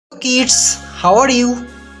kids, how are you?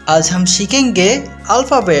 आज हम सीखेंगे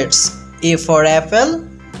alphabets A for apple,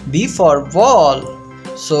 B for ball.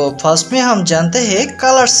 So first में हम जानते हैं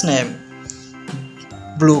colours name.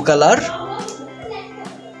 Blue colour,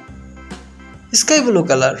 sky blue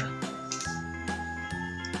colour,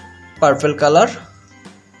 purple colour,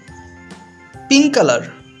 pink colour,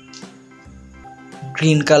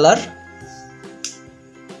 green colour,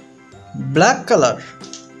 black colour,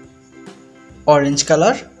 orange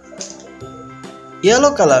colour, yellow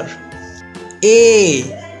colour.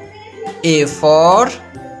 A for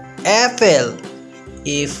apple,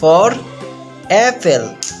 A for apple.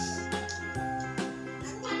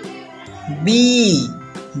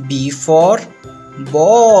 B for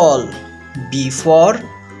ball, B for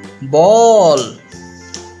ball.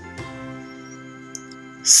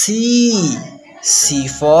 C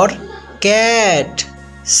for cat,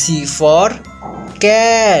 C for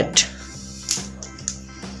cat.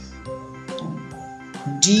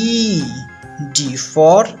 D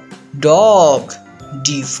for dog,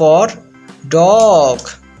 D for dog.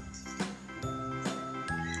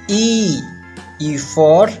 E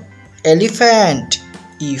for elephant,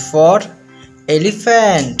 E for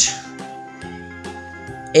elephant.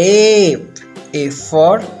 A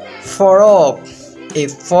for frog,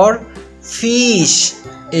 F for fish,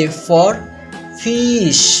 F for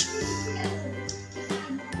fish.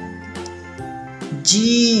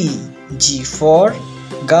 G for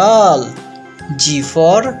girl, G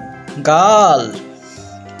for girl.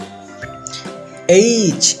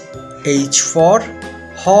 H for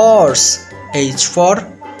horse, H for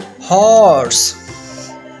horse.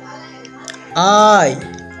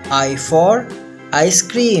 I for ice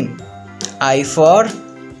cream, I for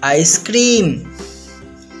ice cream.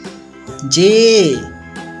 J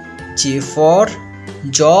for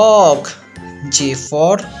jog, J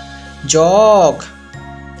for jog.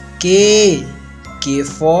 K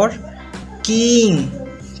for king,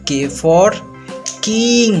 K for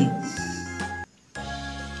king.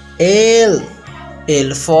 L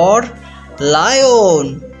for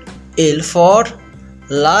lion, L for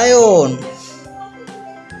lion.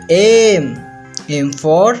 M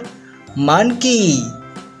for monkey,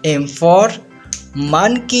 M for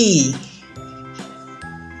monkey.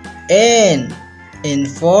 N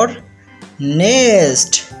for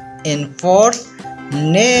nest, N for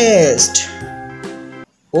nest.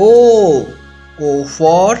 O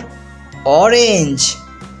for orange,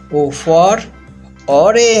 O for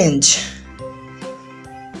orange.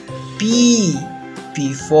 P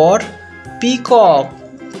for peacock,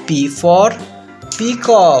 P for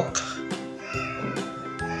peacock.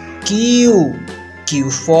 Q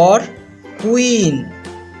for queen,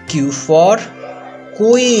 Q for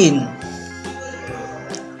queen.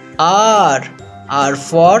 R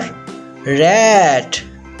for rat,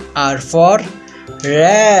 R for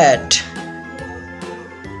rat.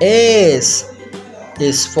 S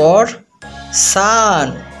for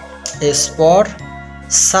sun, S for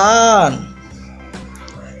sun.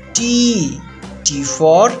 T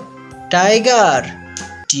for tiger,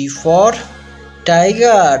 T for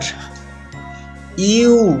tiger.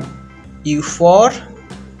 U for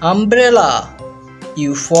umbrella,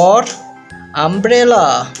 U for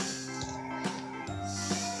umbrella.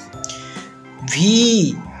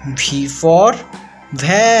 V for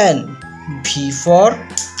van, V for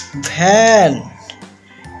van.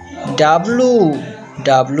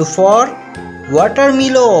 W for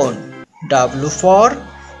watermelon, W for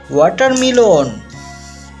watermelon.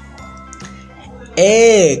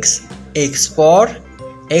 X for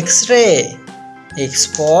X-ray, X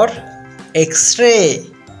for X-ray.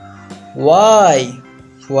 Y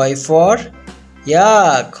for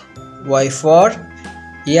yak, Y for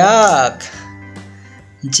yak.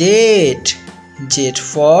 Z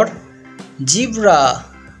for zebra,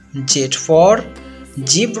 Z for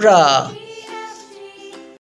zebra.